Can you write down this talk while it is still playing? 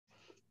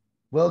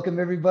Welcome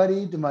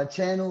everybody to my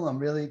channel. I'm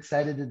really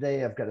excited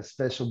today. I've got a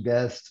special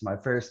guest, my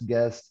first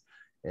guest,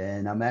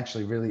 and I'm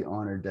actually really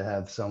honored to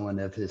have someone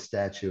of his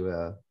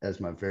stature as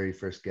my very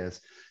first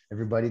guest.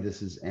 Everybody,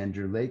 this is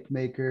Andrew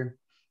Lakemaker.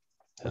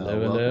 Hello,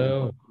 Welcome,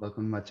 hello.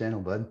 welcome to my channel,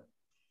 bud.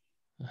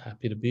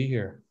 Happy to be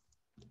here.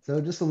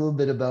 So just a little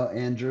bit about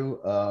Andrew.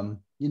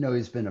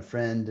 He's been a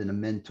friend and a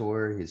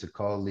mentor. He's a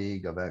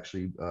colleague. I've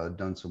actually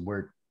done some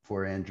work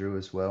for Andrew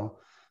as well.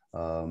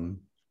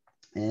 Um,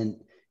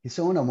 and he's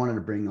someone I wanted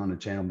to bring on the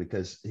channel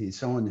because he's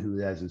someone who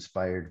has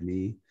inspired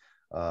me.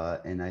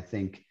 And I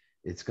think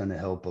it's going to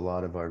help a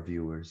lot of our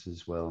viewers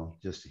as well.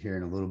 Just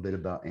hearing a little bit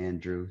about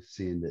Andrew,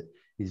 seeing that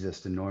he's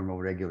just a normal,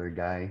 regular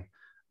guy.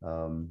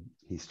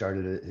 He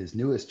started his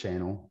newest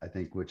channel, I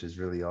think, which is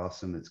really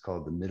awesome. It's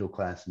called The Middle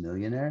Class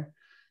Millionaire.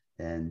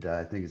 And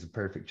I think it's a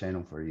perfect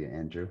channel for you,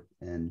 Andrew.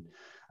 And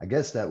I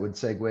guess that would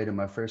segue to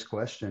my first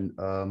question.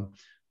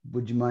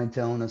 Would you mind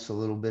telling us a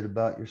little bit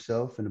about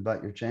yourself and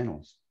about your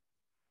channels?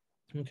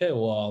 Okay,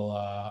 well,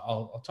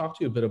 I'll talk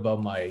to you a bit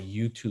about my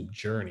YouTube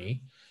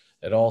journey.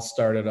 It all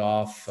started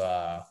off,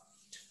 I,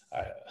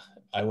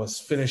 I was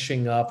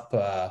finishing up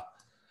a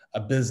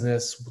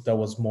business that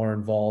was more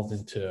involved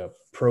into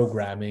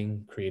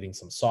programming, creating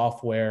some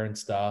software and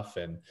stuff.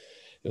 And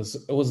it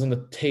was in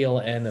the tail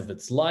end of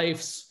its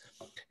life.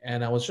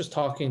 And I was just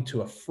talking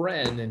to a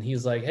friend, and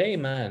he's like, "Hey,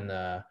 man,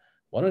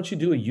 why don't you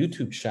do a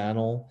YouTube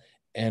channel?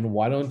 And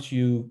why don't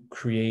you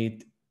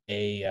create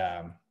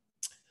a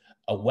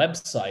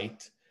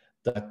website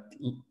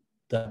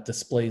that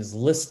displays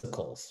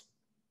listicles?"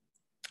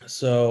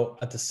 So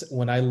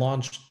when I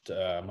launched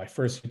my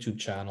first YouTube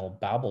channel,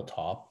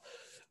 Babbletop,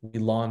 we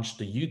launched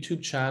the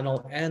YouTube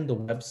channel and the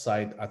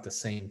website at the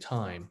same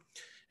time.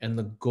 And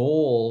the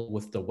goal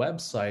with the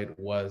website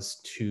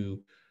was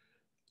to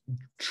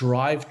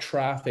drive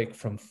traffic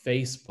from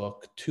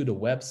Facebook to the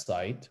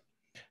website.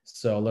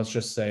 So let's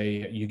just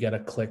say you get a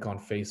click on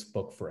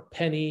Facebook for a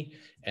penny,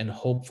 and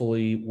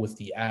hopefully with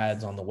the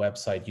ads on the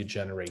website, you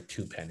generate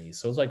 2 pennies.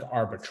 So it's like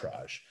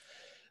arbitrage.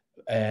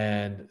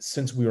 And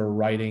since we were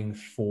writing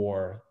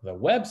for the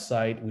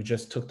website, we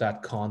just took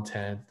that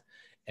content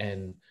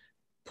and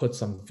put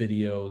some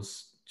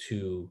videos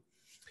to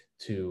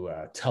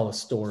tell a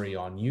story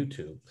on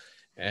YouTube.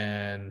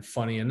 And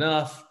funny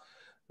enough,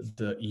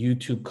 the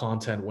YouTube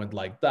content went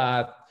like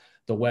that.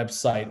 The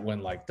website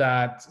went like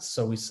that.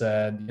 So we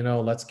said,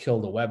 let's kill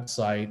the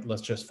website.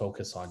 Let's just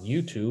focus on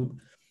YouTube.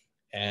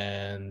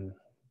 And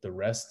the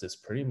rest is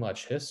pretty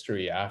much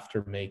history.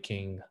 After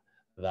making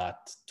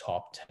that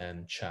top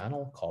 10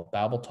 channel called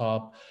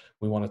Babbletop,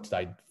 we wanted to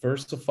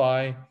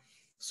diversify.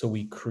 So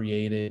we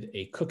created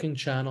a cooking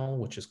channel,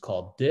 which is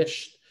called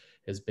Dished.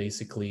 Is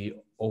basically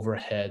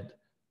overhead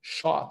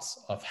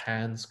shots of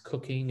hands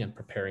cooking and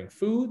preparing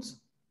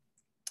foods.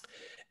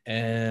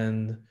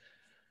 And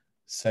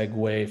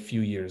segue a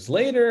few years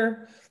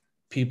later,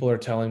 people are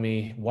telling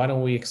me, why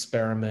don't we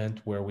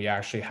experiment where we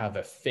actually have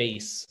a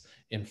face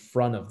in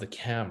front of the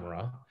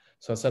camera?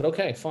 So I said,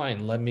 okay,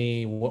 fine.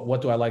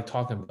 What do I like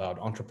talking about?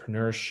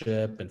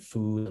 Entrepreneurship and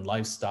food and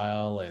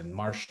lifestyle and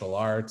martial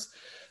arts.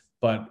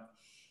 But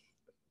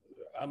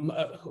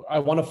I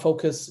want to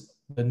focus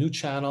the new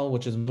channel,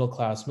 which is Middle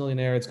Class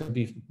Millionaire. It's going to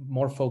be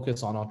more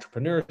focused on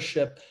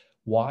entrepreneurship.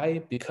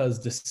 Why?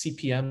 Because the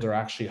CPMs are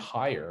actually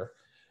higher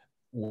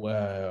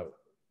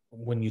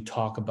when you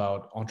talk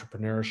about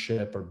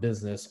entrepreneurship or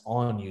business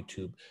on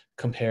YouTube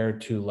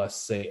compared to, let's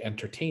say,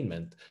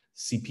 entertainment.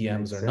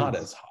 CPMs are not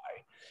as high.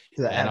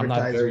 So the And I'm not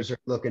very advertisers are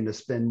looking to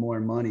spend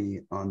more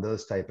money on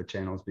those type of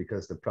channels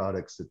because the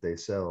products that they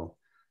sell,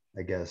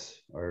 I guess,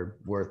 are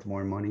worth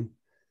more money.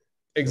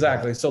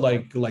 exactly. So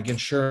like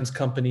insurance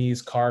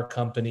companies, car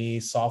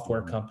companies,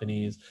 software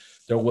companies,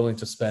 they're willing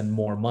to spend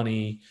more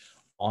money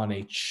on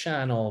a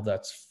channel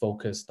that's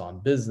focused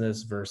on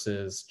business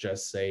versus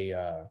just say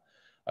a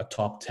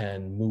top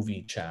 10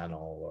 movie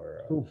channel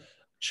or a Cool.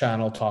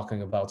 channel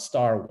talking about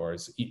Star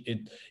Wars.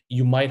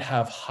 You might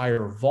have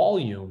higher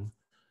volume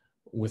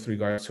with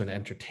regards to an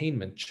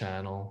entertainment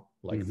channel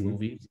like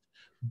movies,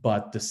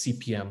 but the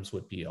CPMs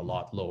would be a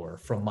lot lower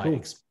from my Cool.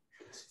 experience.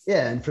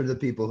 Yeah, and for the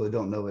people who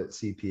don't know what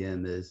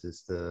CPM is,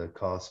 it's the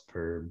cost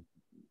per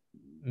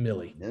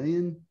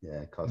million.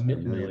 Yeah, cost per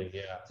million. Milli,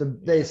 yeah. So Yeah.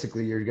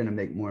 basically, you're going to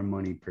make more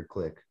money per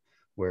click.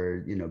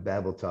 Where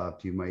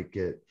Babbletop, you might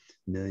get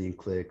a million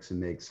clicks and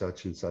make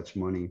such and such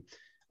money.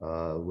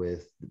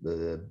 With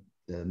the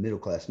middle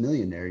class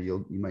millionaire,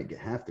 you might get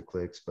half the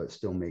clicks, but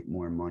still make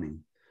more money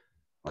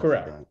off of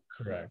Correct. that.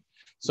 Correct.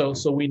 Okay.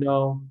 So we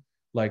know,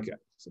 like,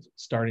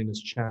 starting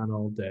this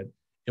channel, that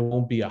it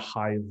won't be a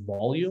high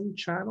volume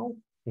channel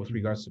with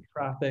regards to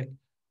traffic,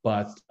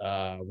 but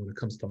when it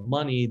comes to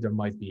money, there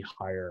might be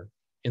higher.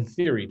 In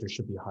theory, there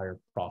should be higher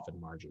profit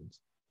margins.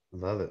 I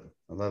love it.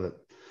 I love it.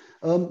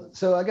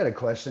 So I got a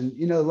question.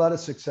 A lot of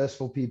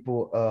successful people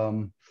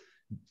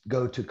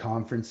go to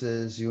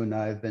conferences. You and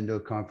I have been to a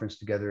conference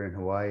together in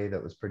Hawaii.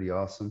 That was pretty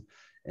awesome.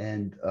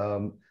 And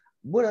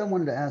what I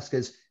wanted to ask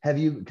is, have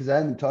you, because I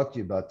haven't talked to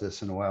you about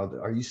this in a while,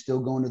 are you still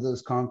going to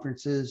those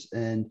conferences?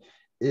 And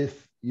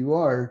if you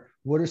are,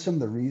 what are some of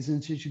the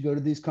reasons you should go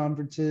to these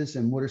conferences,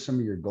 and what are some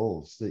of your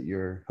goals that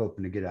you're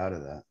hoping to get out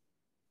of that?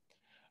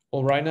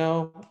 Well, right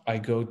now I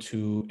go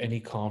to any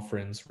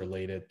conference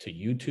related to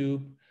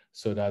YouTube.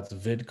 So that's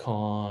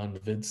VidCon,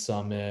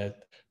 VidSummit,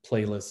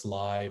 Playlist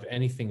Live,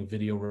 anything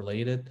video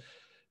related,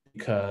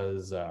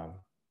 because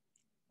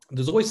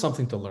there's always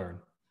something to learn.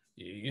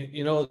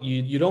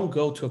 You don't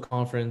go to a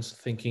conference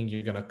thinking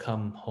you're going to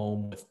come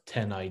home with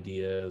 10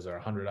 ideas or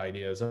 100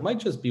 ideas. It might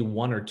just be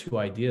one or two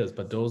ideas,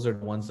 but those are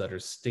the ones that are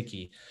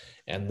sticky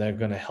and they're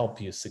going to help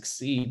you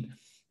succeed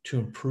to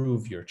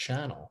improve your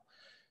channel.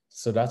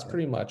 So that's Yeah.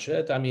 pretty much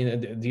it. I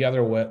mean, the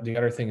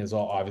other thing is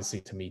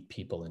obviously to meet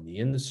people in the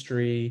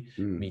industry,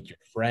 Mm. meet your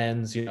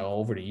friends.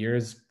 Over the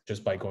years,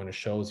 just by going to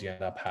shows, you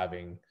end up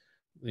having,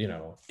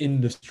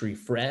 industry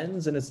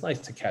friends, and it's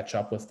nice to catch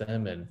up with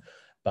them and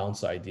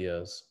bounce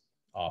ideas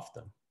off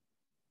them.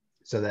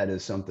 So that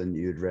is something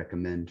you'd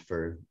recommend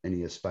for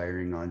any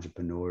aspiring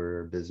entrepreneur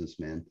or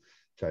businessman.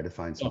 Try to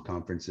find some Oh,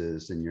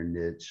 conferences in your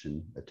niche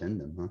and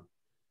attend them, huh?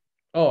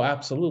 oh,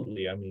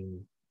 absolutely.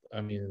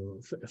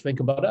 Think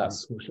about Great.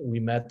 us. We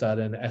met at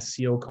an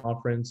SEO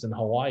conference in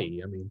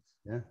Hawaii. I mean,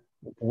 Yeah.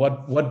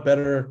 what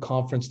better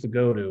conference to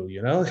go to?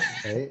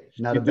 Right.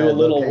 Not You a do a bad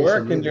little location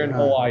work and you're either, in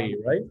huh? Hawaii,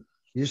 right?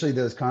 Usually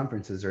those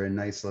conferences are in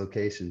nice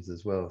locations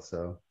as well.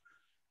 So,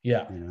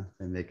 Yeah.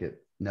 they make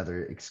it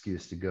another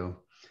excuse to go.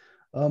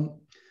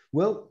 Um,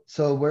 well,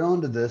 so we're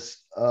on to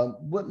this.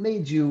 What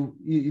made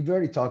you've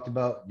already talked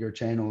about your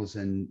channels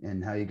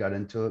and how you got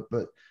into it,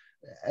 but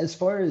as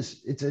far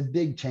as it's a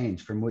big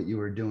change from what you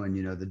were doing,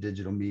 the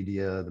digital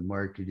media, the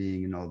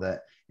marketing and all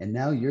that. And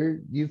now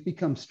you've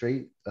become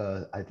straight,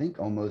 I think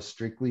almost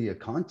strictly a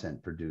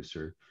content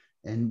producer.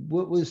 And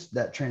what was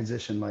that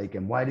transition like?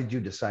 And why did you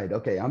decide,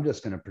 okay, I'm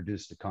just going to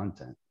produce the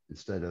content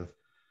instead of,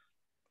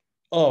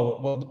 Oh,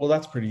 well,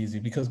 that's pretty easy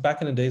because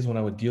back in the days when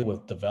I would deal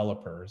with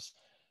developers,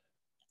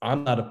 I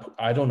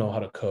don't know how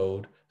to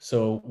code.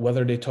 So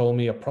whether they told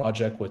me a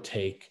project would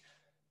take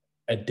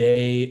a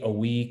day, a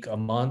week, a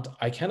month,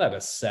 I cannot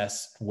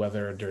assess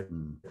whether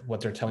hmm,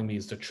 what they're telling me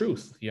is the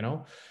truth.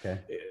 okay.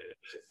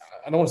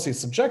 I don't want to say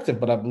subjective,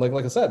 but I'm like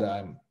I said,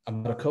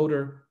 I'm not a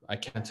coder. I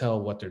can't tell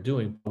what they're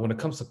doing. But when it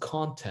comes to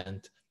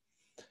content,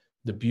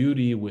 the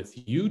beauty with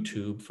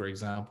YouTube, for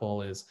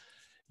example, is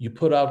you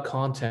put out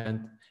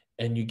content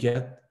and you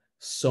get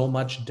so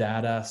much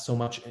data, so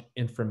much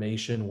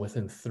information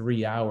within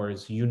 3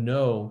 hours.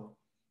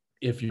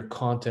 If your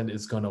content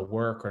is going to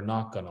work or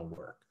not going to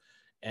work.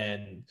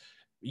 And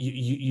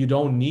you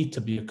don't need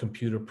to be a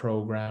computer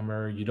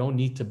programmer. You don't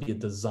need to be a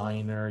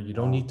designer. You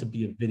don't need Wow. to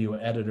be a video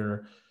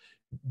editor.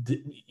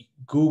 The,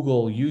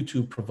 Google,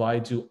 YouTube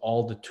provides you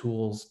all the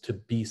tools to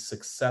be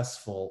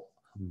successful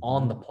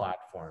on Hmm. the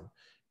platform.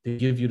 They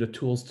give you the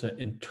tools to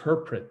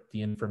interpret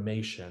the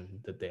information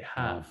that they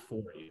have Wow.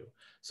 for you.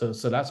 So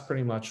that's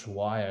pretty much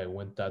why I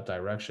went that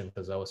direction,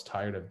 because I was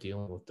tired of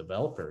dealing with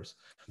developers.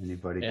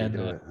 Anybody could And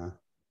do it, huh?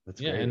 That's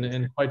yeah, great.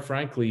 and quite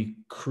frankly,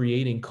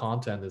 creating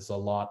content is a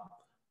lot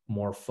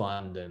more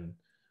fun than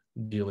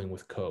dealing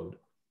with code.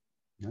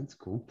 That's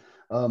cool.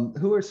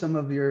 Who are some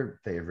of your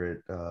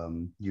favorite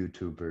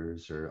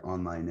YouTubers or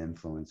online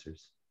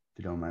influencers, if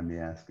you don't mind me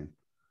asking?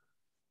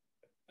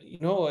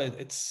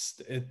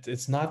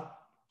 It's not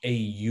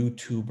a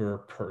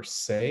YouTuber per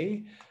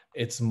se.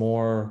 It's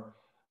more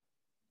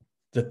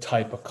the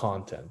type of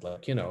content.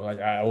 Like,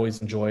 I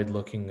always enjoyed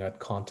looking at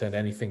content,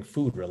 anything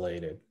food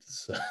related.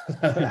 So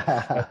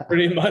that's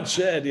pretty much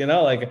it,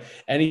 like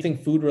anything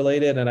food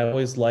related. And I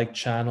always liked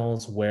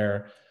channels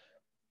where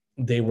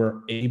they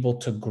were able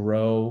to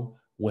grow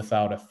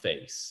without a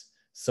face.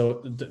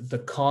 So the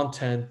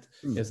content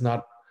Hmm, is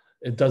not,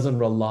 it doesn't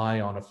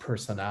rely on a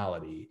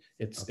personality.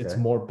 It's okay.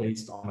 more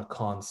based on a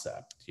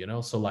concept.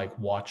 So like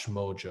Watch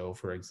Mojo,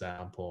 for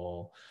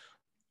example,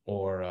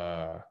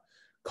 or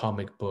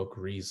Comic Book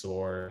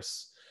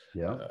Resource.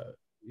 Yeah.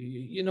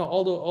 Uh,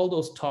 all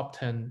those top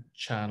 10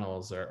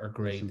 channels are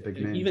There's some great. big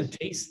Even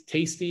names.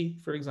 Tasty,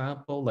 for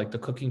example, like the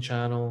cooking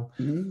channel.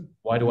 Hmm.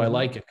 Why do I Hmm.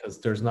 like it? Because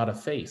there's not a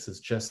face; it's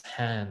just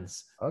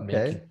hands Okay.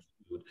 making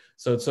food.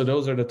 So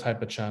those are the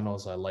type of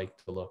channels I like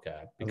to look at, I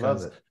love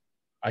because it.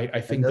 I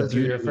And think the those are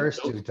beauty your with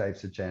first two those,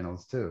 types of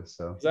channels too.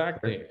 So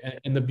exactly,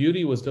 perfect. and the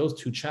beauty with those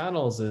two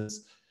channels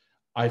is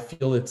I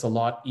feel it's a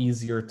lot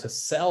easier to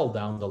sell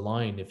down the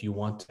line if you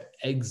want to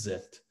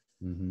exit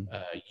Hmm.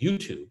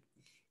 YouTube.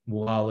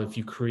 While if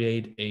you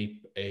create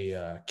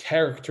a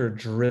character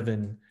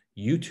driven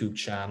YouTube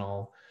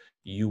channel,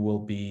 you will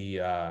be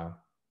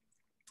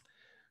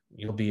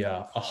you'll be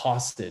a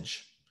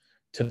hostage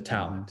to the Hmm.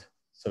 talent,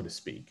 so to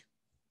speak.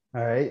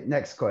 All right,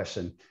 next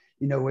question.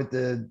 With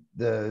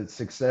the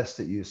success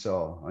that you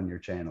saw on your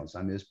channels,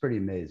 I mean, it's pretty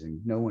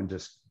amazing. No one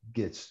just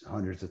gets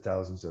hundreds of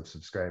thousands of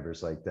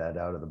subscribers like that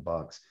out of the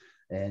box.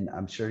 And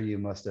I'm sure you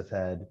must have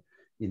had,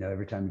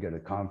 every time you go to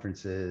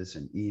conferences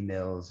and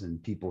emails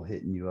and people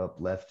hitting you up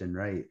left and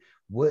right.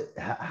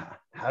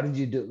 How did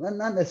you do? Well,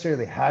 not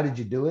necessarily how did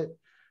you do it,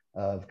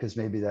 because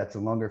maybe that's a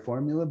longer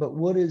formula. But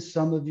what is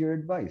some of your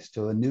advice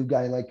to a new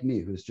guy like me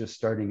who's just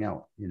starting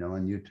out,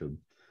 on YouTube?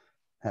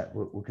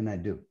 What can I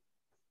do?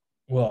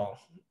 Well,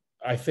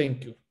 I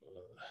think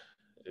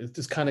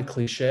it's kind of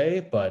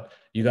cliche, but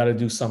you got to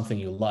do something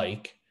you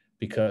like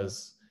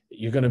because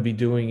you're going to be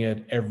doing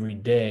it every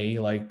day.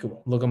 Like,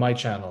 look at my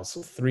channel,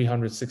 so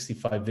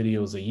 365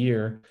 videos a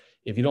year.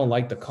 If you don't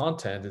like the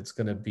content, it's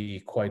going to be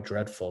quite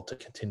dreadful to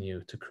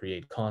continue to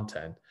create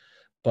content.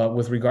 But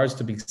with regards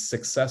to being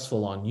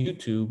successful on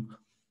YouTube,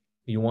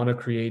 you want to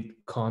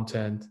create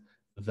content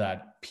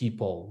that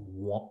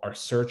people are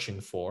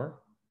searching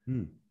for.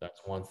 Hmm.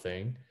 That's one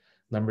thing.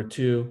 Number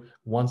two,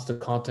 once the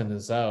content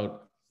is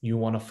out, you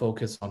want to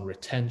focus on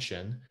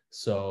retention.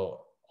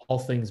 So, all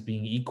things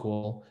being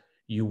equal,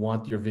 you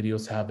want your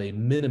videos to have a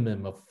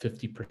minimum of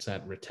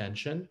 50%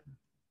 retention.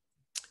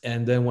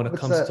 And then when it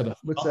What's comes to that? the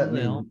What's that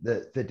thumbnail, mean?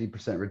 That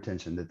 50%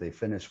 retention? That they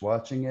finish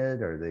watching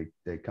it, or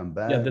they come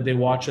yeah, back? that they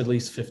watch at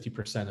least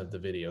 50% of the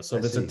video. So I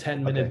if it's a see.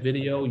 10-minute Okay.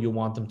 video, you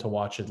want them to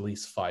watch at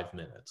least 5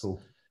 minutes.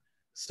 Cool.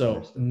 So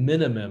Understood.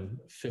 minimum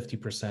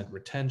 50%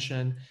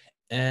 retention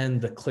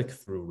and the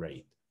click-through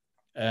rate.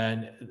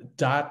 And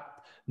that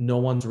no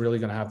one's really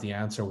going to have the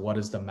answer. What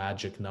is the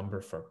magic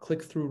number for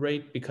click-through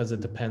rate? Because it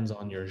Mhm. depends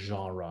on your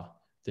genre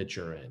that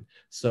you're in.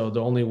 So the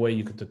only way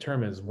you could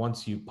determine is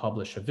once you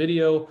publish a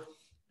video,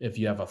 if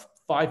you have a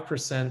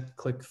 5%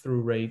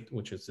 click-through rate,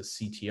 which is the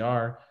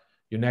CTR,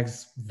 your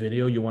next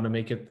video, you want to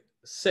make it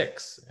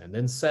 6 and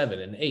then 7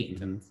 and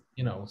 8 and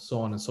Mhm. so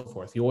on and so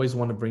forth. You always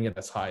want to bring it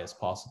as high as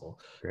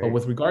possible. But Great.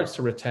 with regards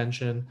to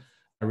retention,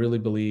 I really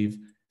believe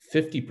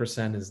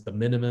 50% is the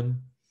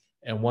minimum.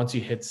 And once you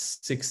hit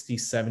 60,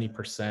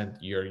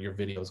 70%, your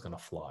video is going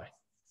to fly.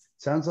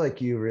 Sounds like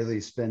you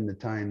really spend the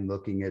time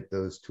looking at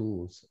those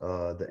tools,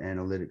 the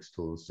analytics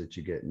tools that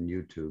you get in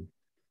YouTube.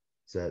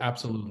 Is that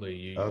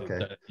Absolutely.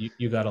 okay?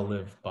 You got to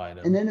live by And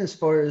them. then as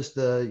far as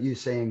the you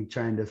saying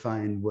trying to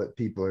find what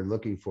people are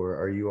looking for,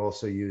 are you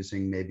also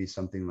using maybe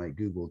something like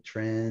Google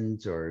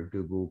Trends or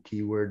Google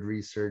keyword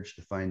research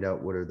to find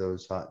out what are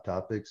those hot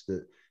topics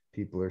that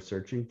people are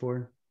searching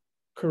for?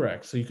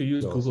 Correct. So you could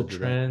use You also Google do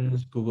that?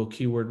 Trends, Google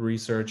keyword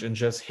research, and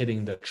just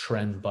hitting the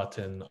trend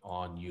button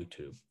on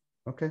YouTube.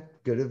 Okay,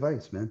 good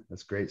advice, man.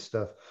 That's great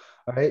stuff.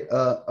 All right.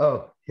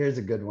 Here's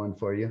a good one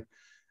for you.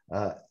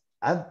 Uh,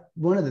 I've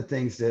one of the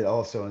things that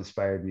also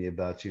inspired me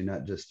about you,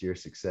 not just your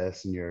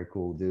success and you're a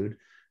cool dude,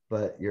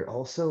 but you're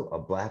also a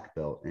black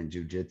belt in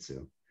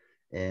jujitsu.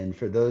 And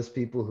for those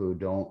people who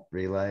don't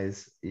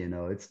realize,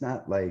 it's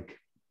not like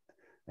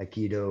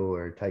Aikido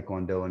or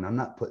Taekwondo, and I'm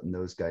not putting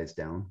those guys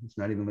down. It's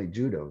not even like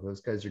judo.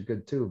 Those guys are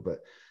good too, but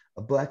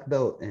a black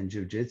belt in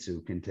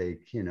jujitsu can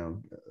take,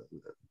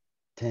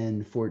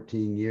 10,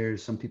 14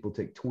 years. Some people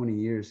take 20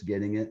 years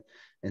getting it.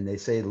 And they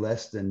say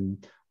less than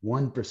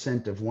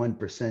 1% of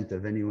 1%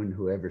 of anyone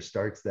who ever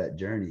starts that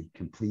journey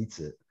completes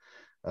it.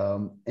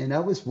 And I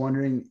was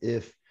wondering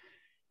if,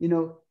 you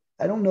know,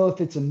 I don't know if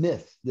it's a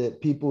myth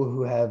that people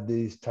who have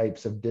these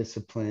types of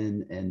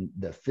discipline and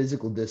the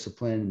physical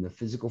discipline and the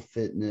physical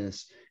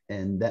fitness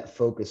and that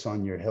focus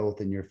on your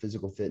health and your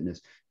physical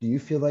fitness, do you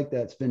feel like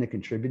that's been a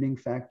contributing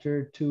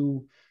factor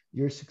to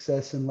your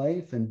success in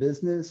life and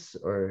business?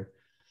 Or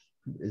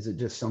is it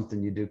just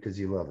something you do because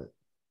you love it?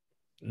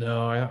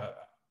 No,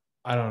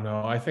 I don't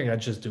know. I think I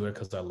just do it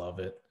because I love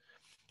it.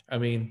 I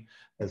mean,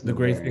 Has the no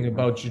great thing bearing,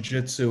 huh? about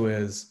jujitsu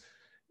is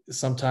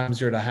sometimes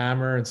you're the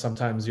hammer and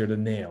sometimes you're the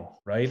nail,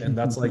 right? And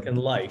that's like in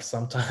life.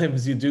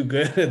 Sometimes you do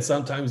good and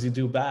sometimes you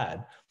do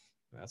bad.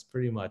 That's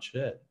pretty much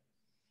it.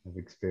 I've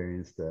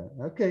experienced that.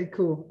 Okay,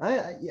 cool.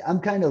 I'm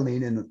kind of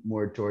leaning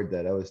more toward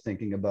that. I was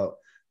thinking about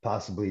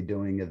possibly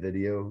doing a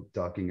video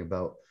talking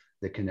about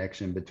the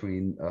connection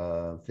between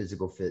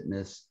physical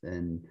fitness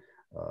and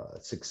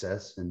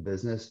success in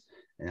business.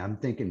 And I'm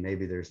thinking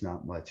maybe there's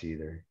not much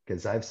either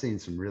because I've seen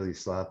some really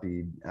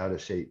sloppy, out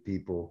of shape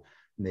people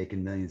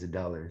making millions of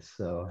dollars.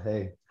 So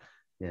hey,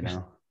 you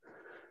know,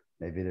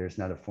 maybe there's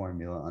not a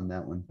formula on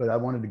that one, but I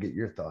wanted to get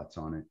your thoughts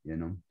on it,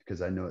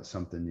 because I know it's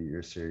something that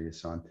you're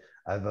serious on.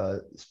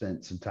 I've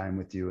spent some time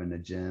with you in the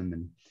gym,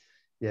 and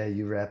yeah,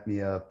 you wrapped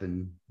me up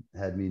and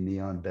had me knee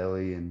on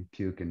belly and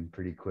puking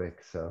pretty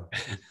quick. So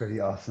it was pretty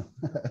awesome.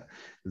 It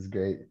was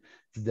great.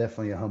 It's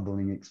definitely a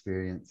humbling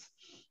experience.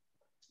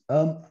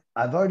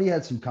 I've already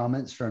had some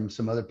comments from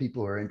some other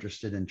people who are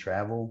interested in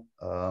travel.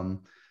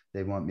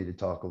 They want me to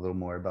talk a little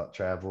more about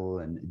travel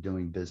and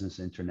doing business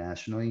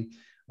internationally.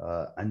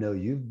 I know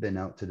you've been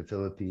out to the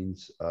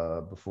Philippines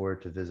before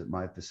to visit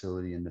my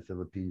facility in the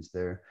Philippines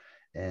there.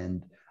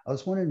 And I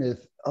was wondering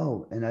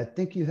and I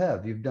think you've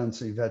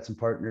had some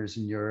partners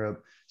in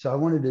Europe. So I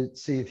wanted to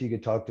see if you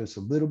could talk to us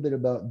a little bit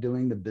about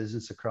doing the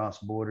business across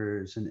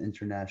borders and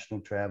international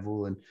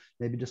travel, and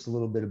maybe just a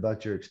little bit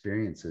about your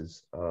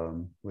experiences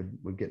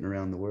with getting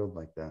around the world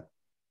like that.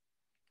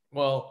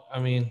 Well, I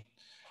mean,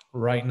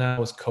 right now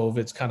with COVID,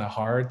 it's kind of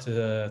hard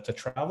to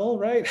travel,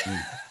 right?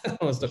 Mm,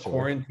 It was for the sure.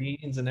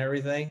 quarantines and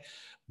everything. Mhm.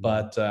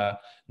 But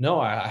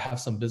no, I have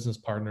some business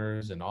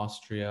partners in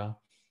Austria,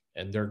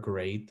 and they're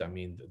great. I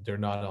mean, they're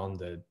not on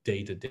the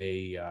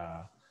day-to-day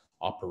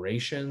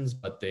operations,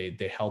 but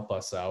they help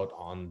us out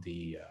on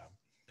the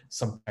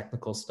some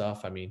technical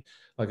stuff. I mean,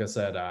 like I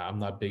said, I'm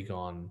not big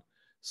on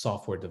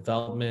software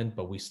development,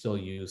 but we still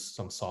use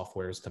some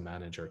softwares to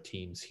manage our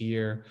teams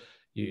here.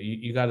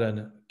 You got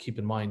to keep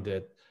in mind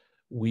that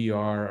we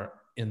are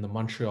in the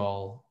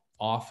Montreal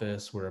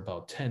office, we're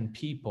about 10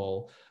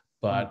 people,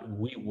 but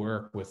we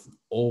work with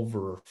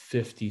over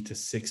 50 to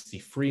 60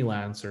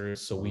 freelancers.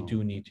 So we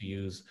do need to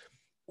use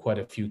quite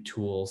a few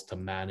tools to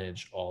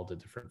manage all the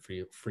different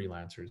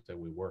freelancers that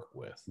we work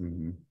with.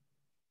 Mm-hmm.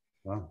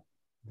 Wow,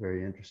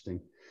 very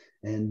interesting.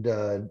 And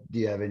do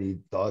you have any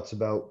thoughts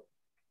about,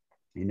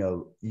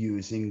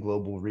 using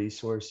global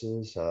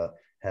resources,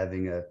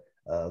 having a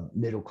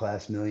middle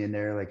class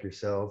millionaire like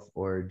yourself,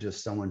 or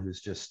just someone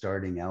who's just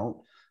starting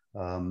out,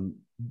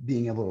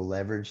 being able to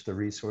leverage the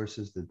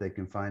resources that they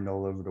can find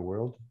all over the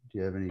world? Do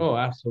you have any Oh,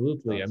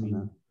 absolutely. I thoughts on mean,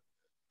 that?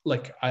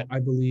 like I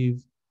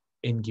believe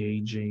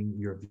engaging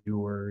your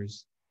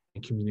viewers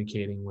and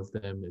communicating with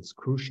them is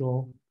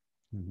crucial.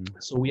 Mm-hmm.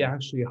 So we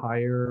actually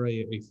hire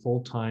a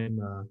full-time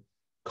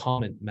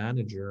comment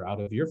manager out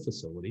of your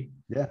facility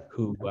Yeah.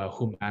 who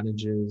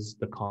manages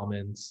the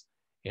comments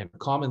and the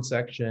comment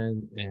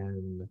section.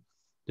 And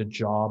the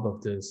job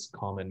of this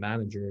comment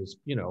manager is,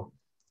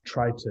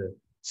 try to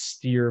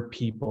steer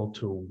people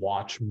to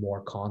watch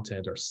more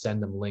content or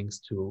send them links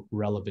to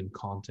relevant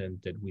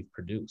content that we've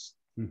produced.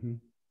 Mm-hmm.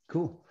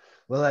 Cool.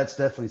 Well, that's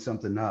definitely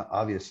something.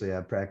 Obviously,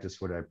 I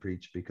practice what I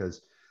preach,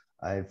 because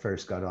I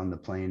first got on the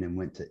plane and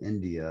went to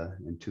India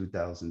in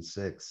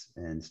 2006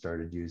 and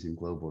started using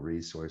global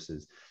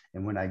resources.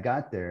 And when I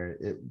got there,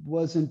 it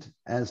wasn't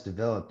as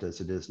developed as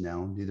it is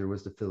now. Neither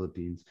was the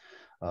Philippines.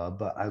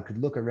 But I could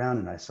look around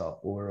and I saw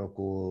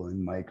Oracle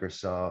and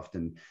Microsoft,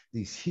 and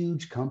these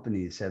huge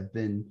companies have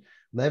been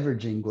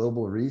leveraging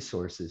global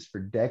resources for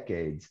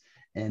decades.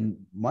 And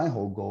my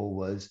whole goal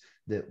was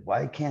that,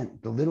 why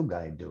can't the little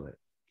guy do it?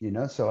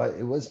 So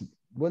it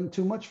wasn't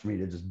too much for me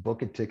to just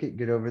book a ticket,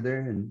 get over there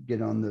and get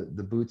on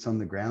the boots on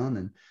the ground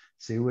and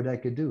see what I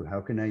could do.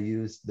 How can I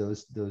use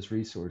those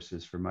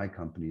resources for my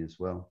company as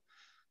well?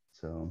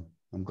 So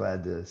I'm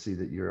glad to see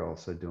that you're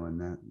also doing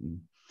that. And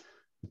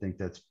I think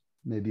that's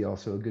maybe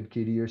also a good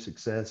key to your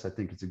success. I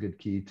think it's a good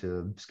key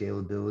to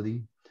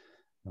scalability,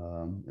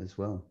 as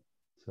well.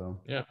 So,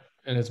 Yeah,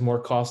 and it's more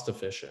cost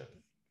efficient.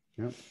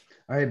 yeah.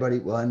 All right, buddy.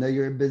 Well, I know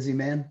you're a busy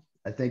man.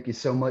 I thank you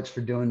so much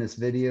for doing this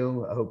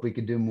video. I hope we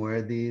could do more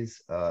of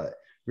these.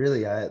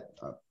 Really,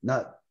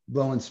 not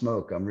blowing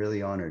smoke. I'm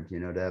really honored,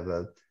 to have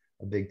a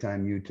big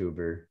time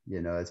YouTuber,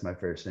 as my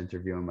first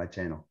interview on my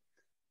channel.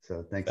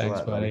 So thanks a Thanks,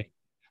 lot, buddy. buddy.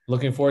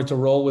 Looking forward to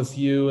roll with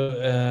you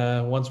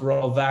once we're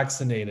all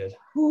vaccinated.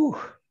 Whew.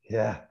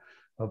 Yeah.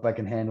 Hope I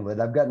can handle it.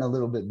 I've gotten a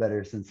little bit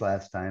better since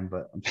last time,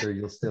 but I'm sure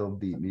you'll still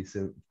beat me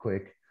so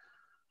quick.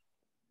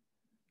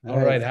 All All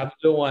right. right. Have a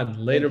good one.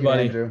 Later, Thank you,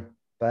 buddy. Andrew.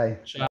 Bye. Ciao.